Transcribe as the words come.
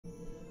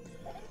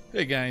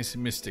Hey guys,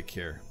 Mystic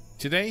here.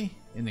 Today,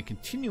 in the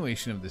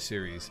continuation of the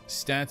series,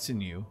 Stats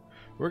and You,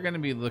 we're going to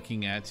be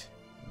looking at,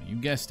 you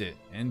guessed it,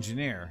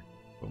 Engineer,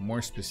 but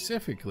more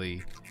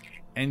specifically,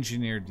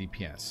 Engineer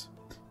DPS.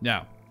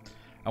 Now,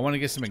 I want to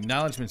get some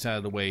acknowledgements out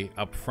of the way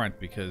up front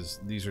because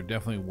these are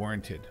definitely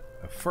warranted.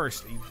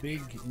 First, a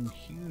big and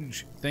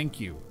huge thank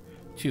you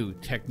to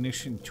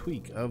Technician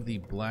Tweak of the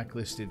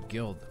Blacklisted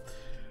Guild.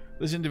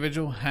 This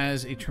individual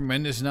has a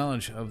tremendous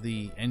knowledge of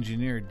the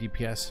Engineer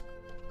DPS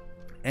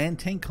and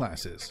tank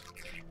classes,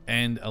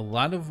 and a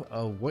lot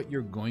of what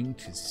you're going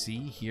to see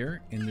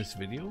here in this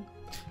video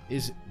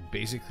is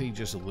basically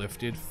just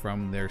lifted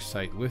from their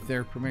site with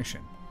their permission.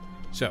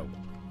 So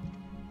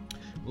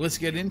let's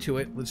get into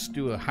it. Let's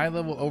do a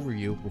high-level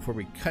overview before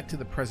we cut to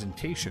the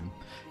presentation,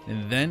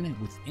 and then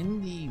within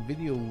the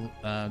video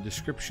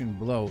description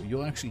below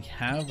you'll actually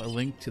have a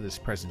link to this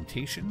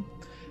presentation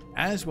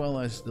as well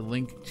as the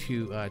link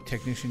to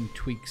Technician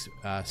Tweak's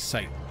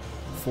site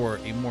for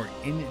a more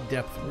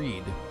in-depth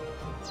read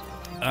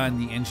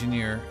on the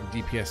Engineer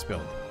DPS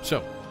build.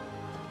 So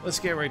let's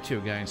get right to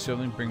it, guys. So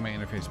let me bring my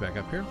interface back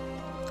up here.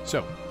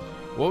 So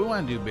what we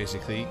want to do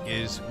basically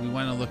is we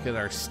want to look at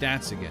our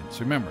stats again.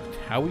 So remember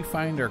how we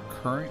find our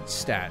current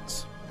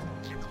stats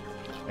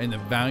and the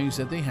values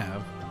that they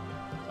have.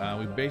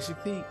 We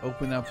basically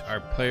open up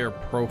our player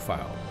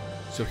profile.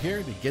 So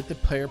here, to get the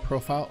player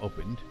profile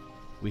opened,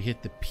 we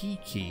hit the P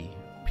key,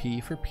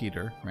 P for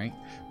Peter, right?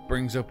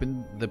 Brings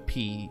open the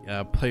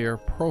player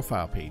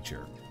profile page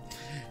here.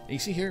 You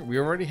see here, we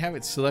already have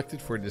it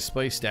selected for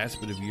display stats,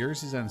 but if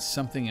yours is on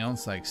something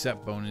else like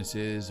set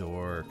bonuses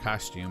or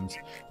costumes,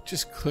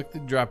 just click the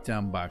drop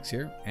down box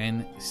here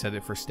and set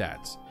it for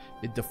stats.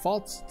 It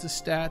defaults to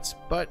stats,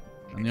 but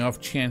on the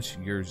off chance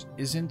yours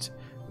isn't,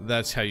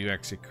 that's how you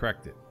actually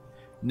correct it.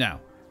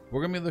 Now,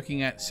 we're going to be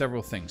looking at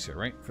several things here,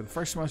 right? For the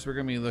first month, we're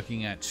going to be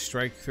looking at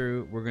strike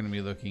through, we're going to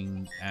be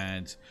looking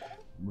at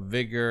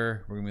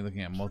vigor, we're going to be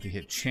looking at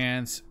multi-hit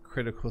chance,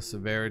 critical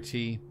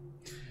severity.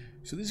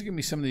 So these are going to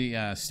be some of the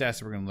stats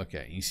that we're going to look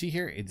at. You see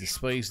here, it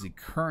displays the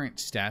current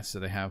stats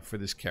that I have for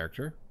this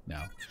character.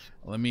 Now,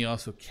 let me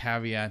also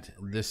caveat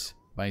this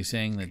by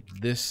saying that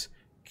this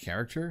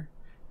character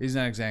is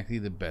not exactly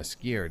the best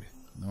geared,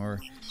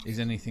 nor is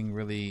anything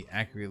really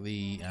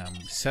accurately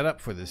set up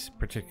for this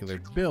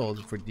particular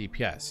build for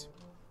DPS.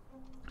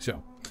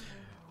 So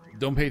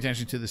don't pay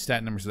attention to the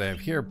stat numbers that I have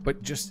here,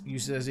 but just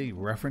use it as a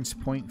reference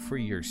point for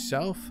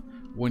yourself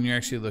when you're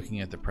actually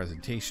looking at the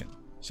presentation.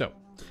 So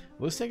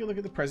let's take a look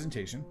at the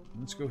presentation.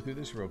 Let's go through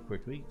this real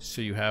quickly,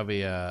 so you have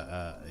you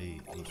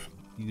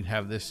can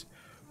have this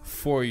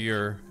for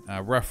your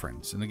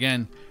reference. And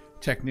again,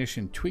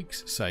 Technician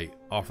Tweak's site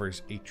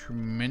offers a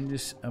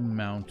tremendous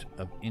amount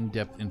of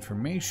in-depth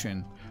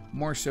information,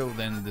 more so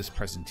than this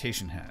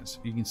presentation has.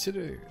 You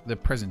consider the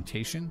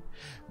presentation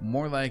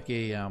more like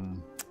a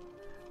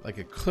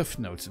Cliff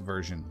Notes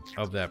version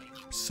of that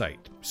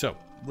site. So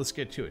let's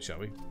get to it, shall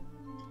we?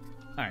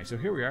 Alright, so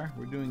here we are.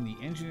 We're doing the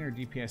Engineer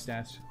DPS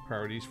stats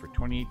priorities for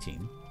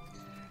 2018.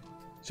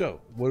 So,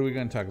 what are we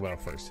going to talk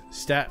about first?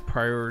 Stat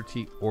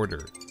priority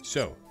order.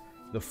 So,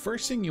 the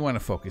first thing you want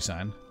to focus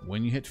on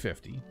when you hit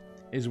 50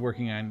 is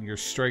working on your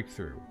strike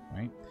through,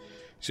 right?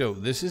 So,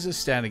 this is a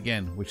stat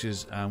again, which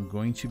is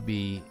going to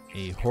be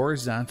a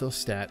horizontal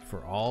stat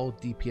for all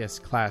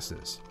DPS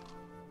classes.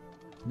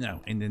 Now,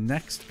 in the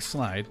next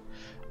slide,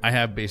 I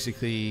have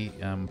basically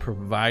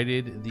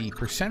provided the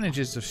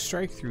percentages of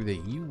strike through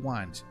that you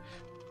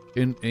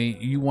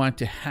want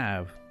to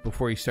have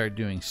before you start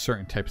doing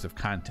certain types of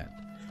content.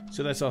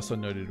 So that's also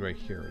noted right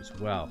here as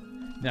well.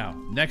 Now,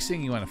 next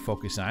thing you want to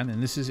focus on,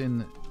 and this is in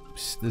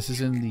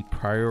the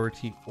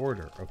priority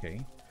order, okay?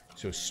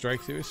 So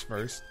strike through is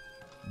first,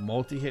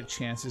 multi-hit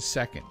chance is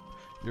second.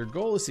 Your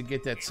goal is to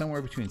get that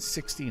somewhere between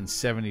 60 and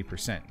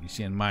 70%. You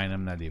see in mine,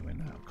 I'm not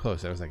even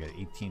close. I was like at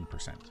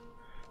 18%.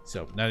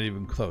 So not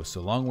even close.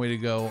 So long way to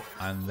go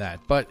on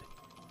that. But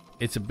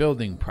it's a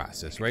building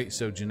process, right?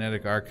 So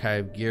genetic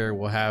archive gear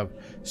will have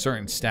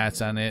certain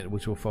stats on it,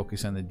 which will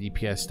focus on the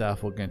DPS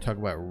stuff. We're going to talk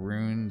about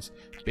runes,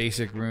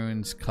 basic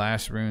runes,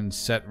 class runes,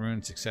 set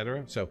runes,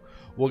 etc. So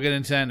we'll get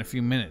into that in a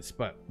few minutes.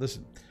 But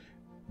listen,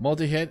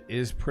 multi-hit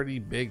is pretty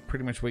big,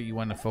 pretty much what you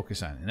want to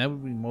focus on. And that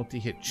would be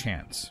multi-hit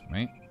chance,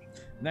 right?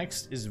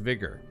 Next is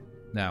vigor.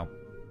 Now,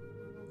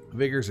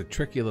 vigor is a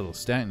tricky little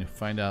stat, and you'll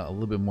find out a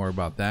little bit more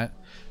about that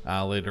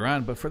later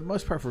on. But for the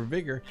most part, for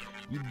vigor,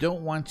 you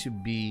don't want to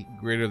be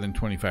greater than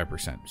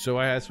 25%. So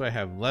that's why I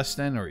have less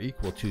than or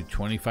equal to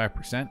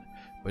 25%,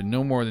 but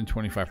no more than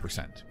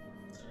 25%.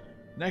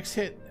 Next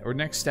hit, or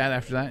next stat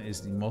after that,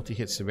 is the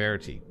multi-hit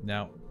severity.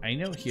 Now, I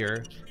know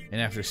here, and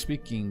after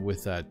speaking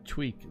with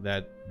Tweak,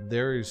 that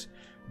there is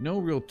no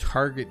real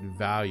target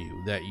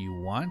value that you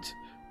want,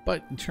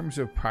 but in terms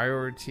of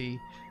priority,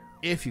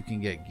 if you can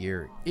get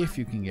gear, if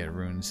you can get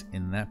runes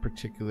in that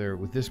particular,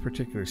 with this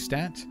particular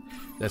stat,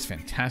 that's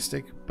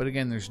fantastic. But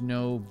again, there's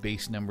no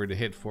base number to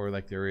hit for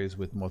like there is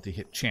with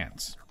multi-hit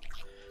chance.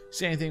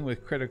 Same thing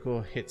with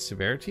critical hit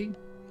severity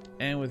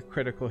and with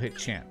critical hit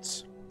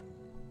chance.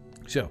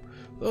 So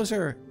those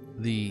are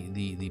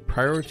the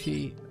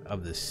priority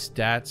of the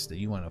stats that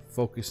you want to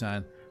focus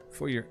on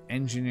for your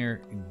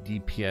engineer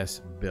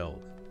DPS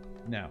build.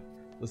 Now,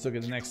 let's look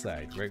at the next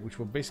slide, right, which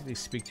will basically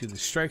speak to the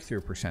strike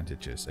through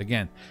percentages.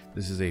 Again,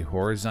 this is a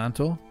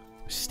horizontal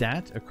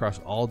stat across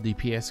all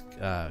DPS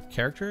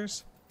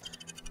characters,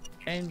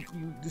 and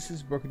this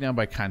is broken down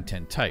by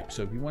content type.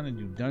 So if you want to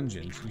do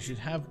dungeons, you should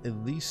have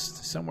at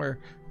least somewhere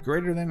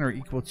greater than or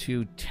equal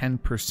to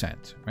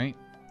 10%, right?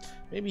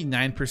 Maybe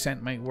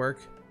 9% might work,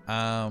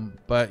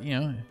 but you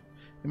know,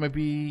 it might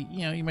be,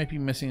 you might be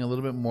missing a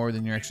little bit more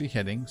than you're actually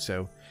hitting.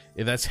 So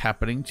if that's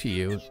happening to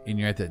you and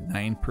you're at that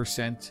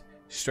 9%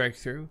 strike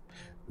through,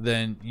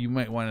 then you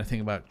might want to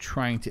think about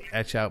trying to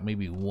etch out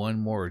maybe 1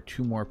 more or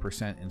 2 more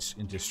percent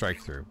into strike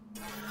through.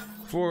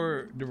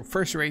 For the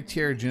first rate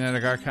tier,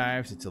 genetic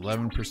archives, it's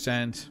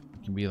 11%.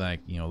 It can be like,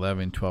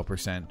 11,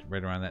 12%,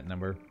 right around that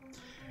number.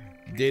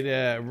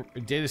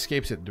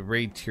 Datascapes at the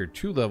raid tier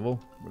 2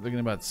 level, we're looking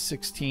at about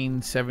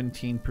 16,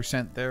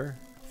 17% there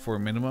for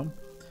minimum.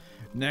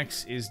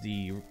 Next is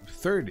the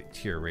 3rd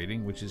tier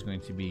rating, which is going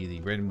to be the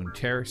Red Moon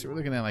Terror. So we're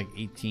looking at like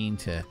 18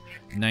 to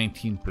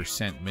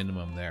 19%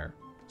 minimum there.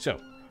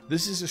 So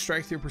this is the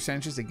strike through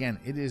percentages. Again,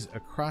 it is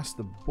across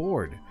the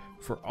board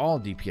for all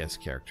DPS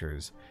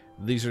characters.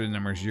 These are the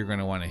numbers you're going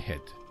to want to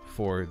hit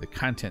for the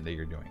content that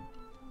you're doing.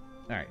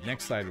 All right,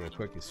 next slide real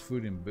quick is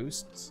food and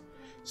boosts.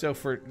 So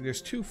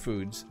there's 2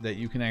 foods that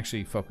you can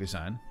actually focus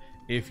on.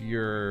 If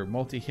your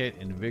multi-hit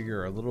and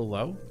vigor are a little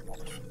low,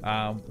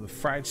 the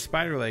fried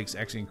spider legs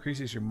actually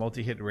increases your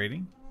multi-hit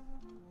rating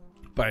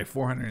by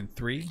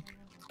 403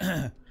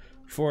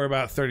 for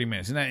about 30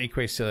 minutes, and that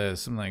equates to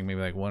something like maybe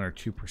like 1 or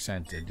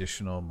 2%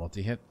 additional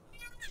multi-hit.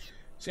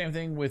 Same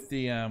thing with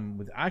the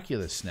with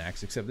Oculus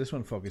snacks, except this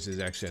one focuses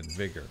actually on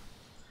vigor.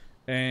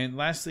 And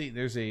lastly,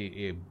 there's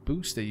a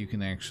boost that you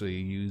can actually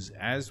use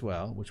as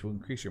well, which will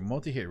increase your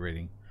multi-hit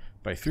rating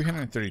by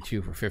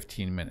 332 for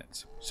 15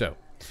 minutes. So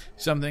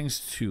some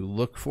things to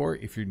look for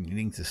if you're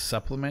needing to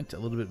supplement a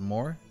little bit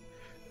more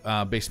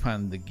based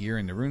upon the gear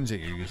and the runes that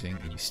you're using.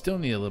 If you still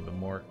need a little bit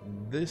more,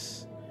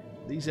 these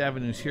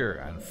avenues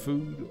here on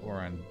food or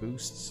on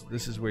boosts,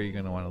 this is where you're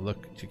going to want to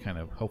look to kind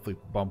of hopefully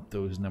bump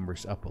those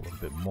numbers up a little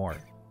bit more.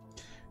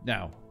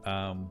 Now,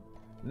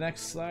 the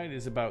next slide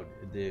is about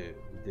the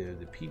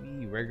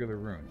PvE regular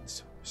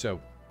runes.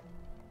 So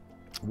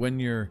when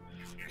you're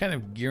kind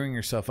of gearing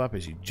yourself up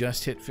as you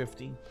just hit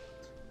 50,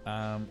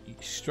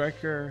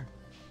 Striker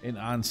and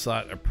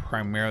Onslaught are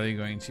primarily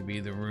going to be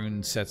the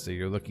rune sets that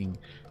you're looking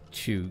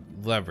to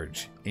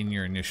leverage in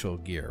your initial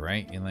gear,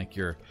 right? In like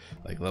your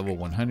level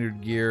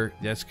 100 gear,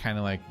 that's kind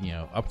of like,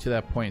 up to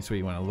that point, so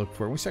you want to look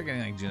for. We start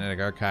getting like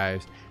genetic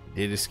archives,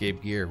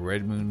 Datascape gear,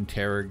 Red Moon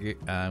Terror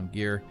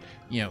gear,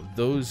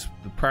 the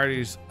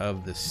priorities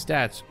of the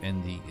stats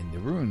and the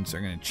runes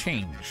are going to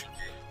change.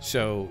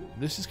 So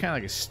this is kind of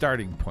like a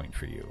starting point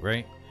for you,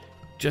 right?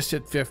 Just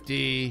hit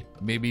 50,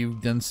 maybe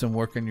you've done some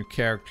work on your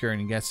character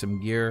and you got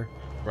some gear,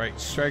 right?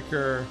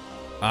 Striker,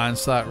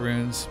 Onslaught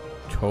runes,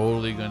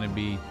 totally going to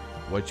be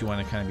what you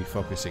want to kind of be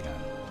focusing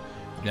on.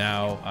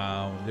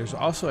 Now, there's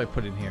also, I've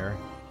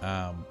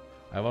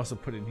also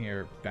put in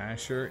here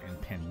Basher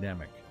and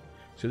Pandemic.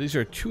 So these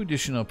are 2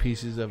 additional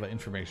pieces of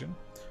information,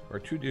 or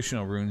 2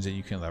 additional runes that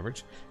you can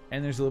leverage.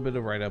 And there's a little bit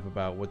of write-up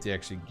about what they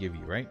actually give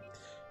you, right?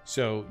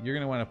 So you're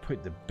going to want to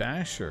put the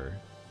Basher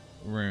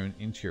rune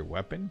into your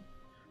weapon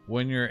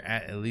when you're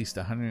at least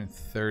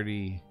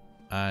 130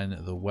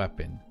 on the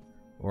weapon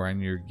or on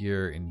your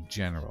gear in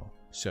general.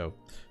 So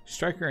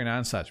Striker and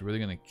Onslaught is really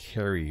going to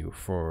carry you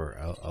for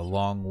a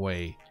long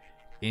way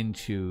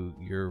into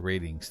your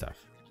rating stuff.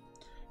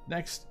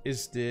 Next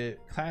is the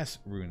class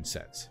rune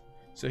sets.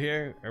 So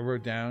here I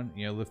wrote down,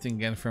 lifting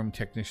again from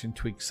Technician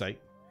Tweak site,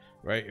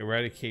 right?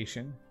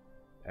 Eradication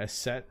as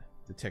set,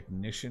 the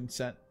Technician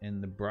set,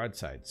 and the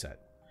Broadside set.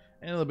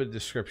 And a little bit of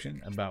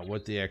description about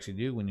what they actually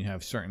do when you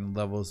have certain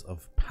levels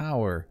of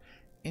power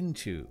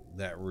into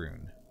that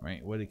rune,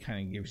 right? What it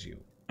kind of gives you.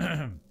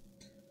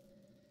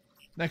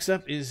 Next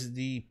up is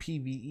the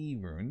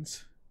PvE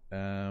runes,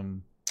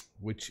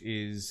 which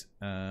is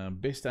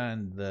based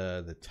on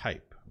the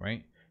type,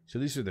 right? So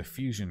these are the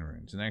fusion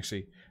runes, and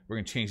actually we're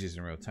going to change these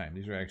in real time.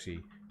 These are actually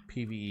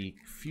PvE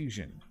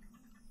fusion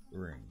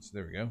runes.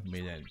 There we go.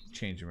 Made that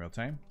change in real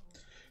time.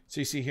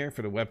 So you see here,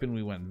 for the weapon,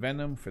 we went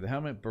Venom, for the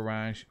helmet,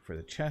 Barrage, for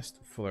the chest,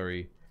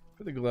 Flurry,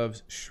 for the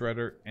gloves,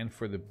 Shredder, and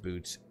for the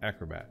boots,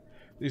 Acrobat.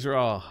 These are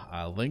all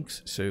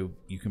links, so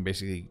you can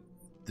basically,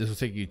 this will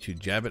take you to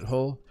Jabbit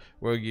Hole,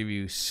 where it'll give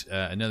you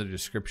another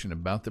description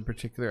about the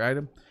particular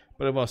item,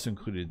 but I've also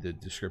included the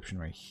description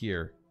right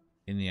here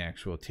in the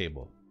actual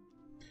table.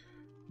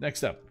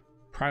 Next up,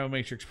 Primal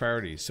Matrix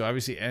priorities. So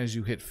obviously, as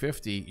you hit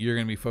 50, you're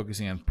going to be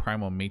focusing on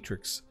Primal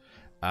Matrix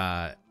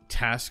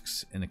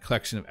tasks and a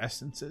collection of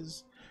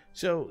essences.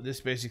 So this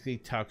basically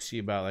talks to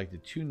you about like the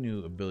 2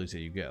 new abilities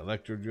that you get,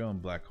 Electro Drill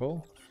and Black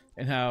Hole,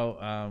 and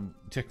how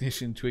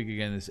Technician Tweak,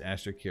 again, this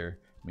asterisk here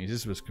means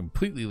this was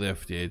completely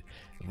lifted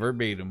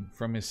verbatim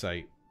from his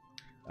site.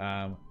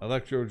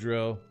 Electro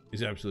Drill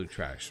is absolute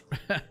trash.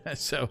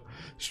 So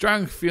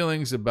strong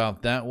feelings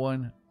about that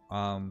one.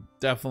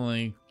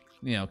 Definitely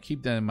you know,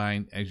 keep that in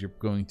mind as you're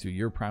going through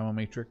your primal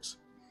matrix.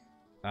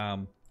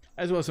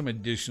 As well as some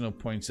additional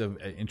points of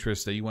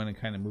interest that you want to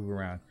kind of move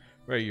around.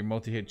 Right, your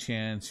multi-hit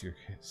chance, your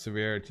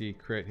severity,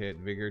 crit hit,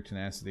 vigor,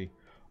 tenacity,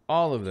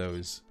 all of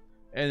those.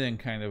 And then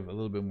kind of a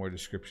little bit more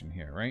description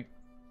here, right?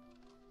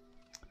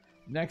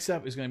 Next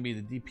up is going to be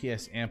the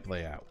DPS amp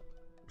layout.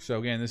 So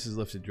again, this is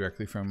lifted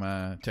directly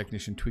from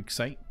Technician Tweak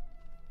site.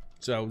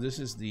 So this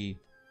is the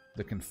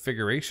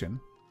configuration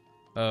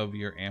of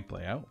your amp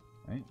layout,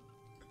 right?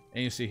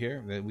 And you see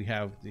here that we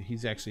have,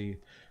 he's actually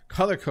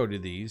color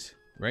coded these,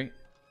 right?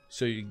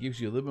 So it gives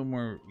you a little bit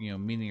more, you know,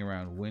 meaning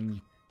around when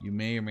you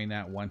may or may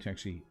not want to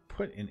actually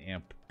put an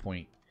amp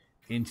point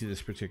into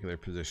this particular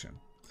position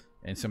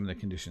and some of the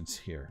conditions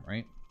here,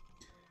 right?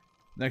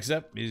 Next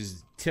up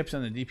is tips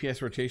on the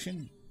DPS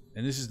rotation.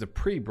 And this is the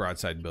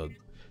pre-broadside build,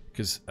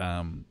 because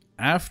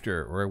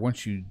after, or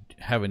once you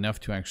have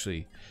enough to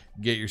actually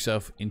get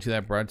yourself into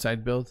that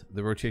broadside build,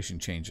 the rotation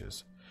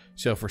changes.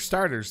 So for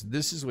starters,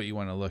 this is what you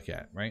want to look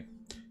at, right?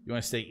 You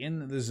want to stay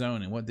in the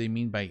zone, and what they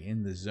mean by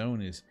in the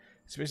zone is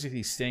it's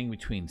basically staying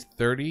between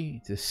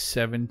 30 to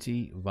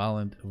 70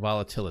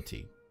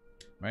 volatility,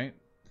 right?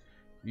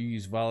 You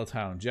use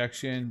volatile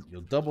injection,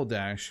 you'll double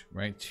dash,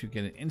 right, to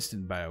get an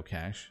instant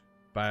bioshell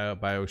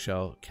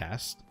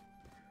cast.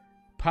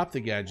 Pop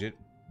the gadget,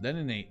 then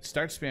innate,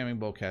 start spamming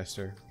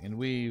bowcaster, and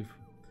weave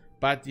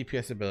bot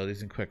DPS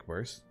abilities and quick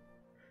burst.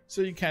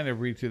 So you kind of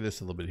read through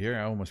this a little bit here.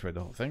 I almost read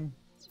the whole thing.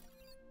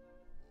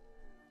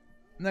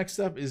 Next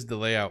up is the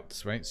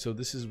layouts, right? So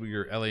this is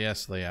your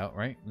LAS layout,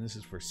 right? And this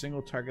is for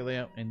single target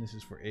layout, and this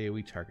is for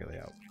AoE target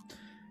layout.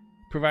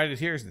 Provided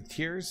here is the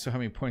tiers, so how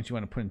many points you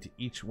want to put into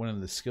each one of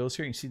the skills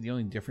here. You see the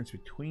only difference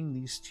between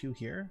these two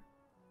here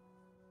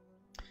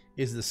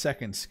is the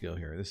second skill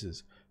here. This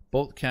is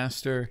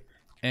Boltcaster,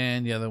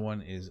 and the other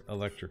one is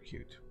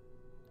Electrocute.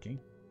 Okay,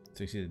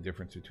 so you see the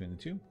difference between the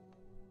two.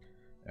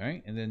 All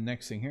right, and then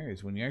next thing here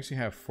is when you actually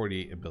have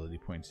 48 ability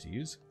points to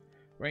use,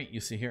 right? You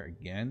see here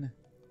again,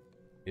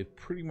 it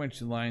pretty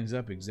much lines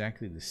up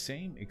exactly the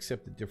same,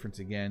 except the difference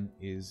again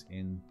is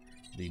in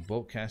the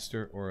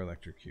Boltcaster or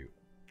Electrocute.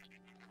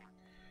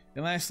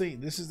 And lastly,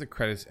 this is the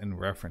credits and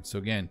reference. So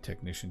again,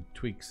 Technician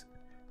Tweaks.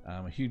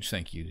 A huge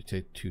thank you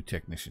to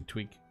Technician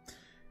Tweak.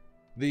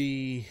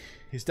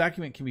 His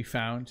document can be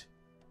found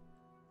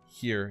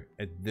here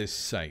at this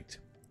site.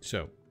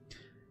 So,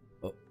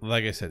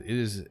 like I said, it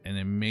is an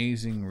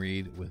amazing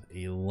read with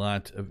a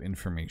lot of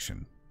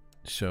information.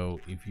 So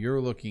if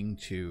you're looking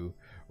to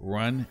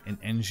run and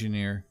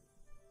engineer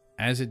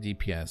as a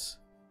DPS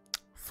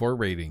for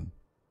raiding,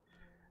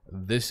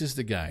 this is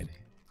the guide.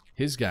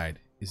 His guide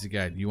is the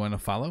guide you want to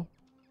follow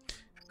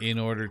in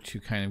order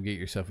to kind of get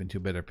yourself into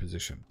a better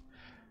position.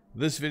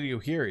 This video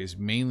here is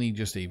mainly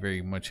just a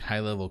very much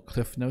high-level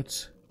Cliff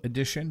Notes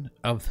edition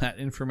of that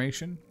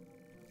information.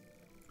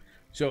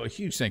 So a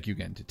huge thank you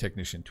again to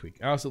Technician Tweak.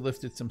 I also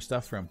lifted some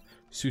stuff from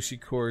Sushi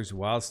Core's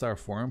WildStar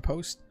forum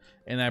post,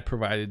 and I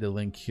provided a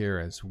link here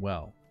as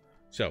well.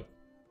 So,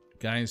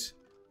 guys,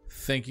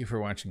 thank you for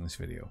watching this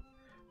video.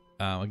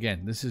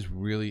 Again, this is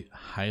really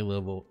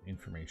high-level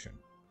information.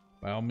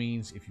 By all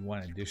means, if you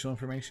want additional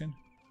information,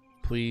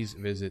 please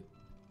visit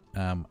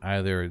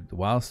either the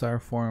WildStar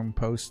forum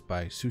post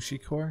by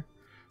Sushi Core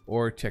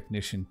or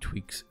Technician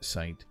Tweak's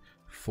site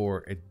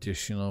for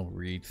additional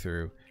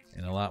read-through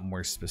and a lot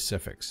more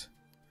specifics.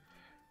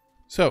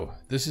 So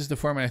this is the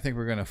format I think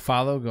we're going to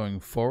follow going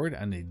forward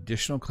on the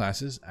additional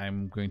classes.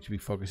 I'm going to be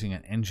focusing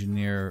on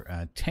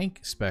Engineer Tank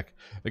spec.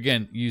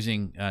 Again,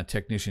 using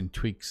Technician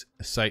Tweak's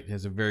site.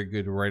 Has a very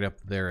good write-up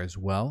there as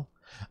well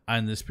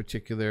on this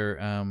particular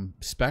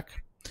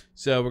spec.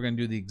 So we're going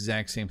to do the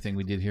exact same thing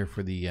we did here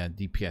for the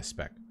DPS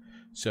spec.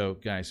 So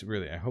guys,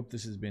 really, I hope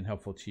this has been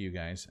helpful to you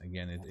guys.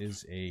 Again, it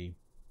is a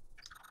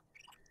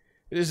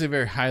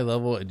very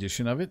high-level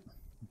edition of it,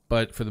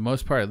 but for the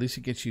most part, at least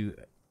it gets you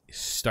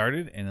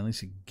started, and at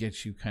least it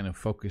gets you kind of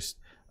focused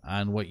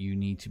on what you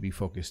need to be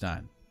focused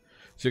on.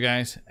 So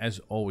guys, as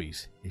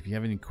always, if you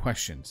have any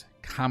questions,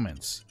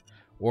 comments,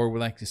 or would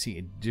like to see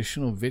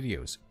additional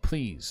videos,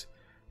 please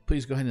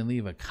go ahead and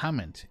leave a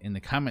comment in the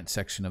comment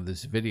section of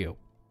this video.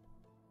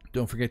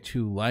 Don't forget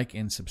to like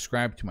and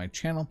subscribe to my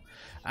channel.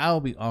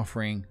 I'll be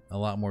offering a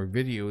lot more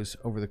videos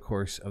over the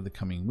course of the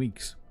coming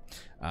weeks.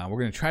 We're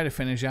going to try to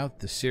finish out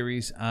the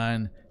series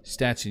on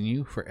Stats in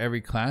You for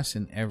every class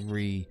and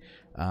every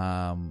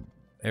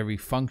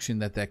function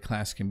that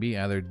class can be,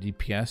 either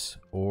DPS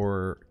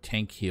or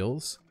tank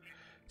heals.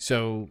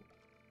 So,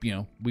 you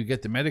know, we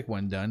get the medic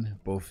one done,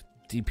 both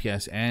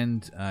DPS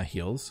and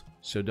heals.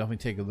 So definitely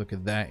take a look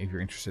at that if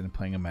you're interested in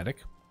playing a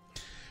medic.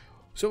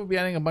 So we'll be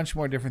adding a bunch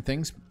more different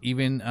things.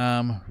 Even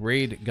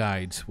raid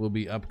guides will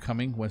be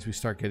upcoming once we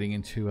start getting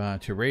into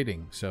to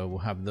raiding. So we'll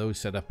have those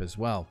set up as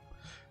well.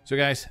 So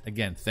guys,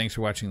 again, thanks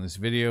for watching this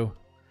video.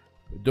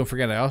 Don't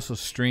forget, I also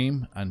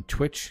stream on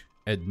Twitch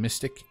at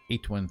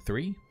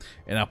Mystic813,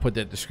 and I'll put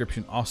that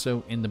description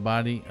also in the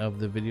body of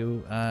the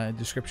video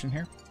description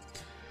here.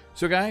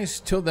 So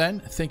guys, till then,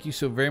 thank you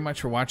so very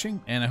much for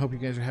watching, and I hope you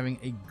guys are having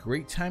a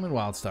great time in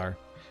WildStar,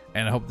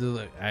 and I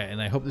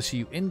hope to see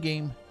you in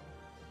game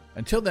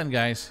Until then,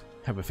 guys,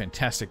 have a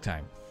fantastic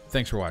time.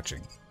 Thanks for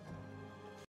watching.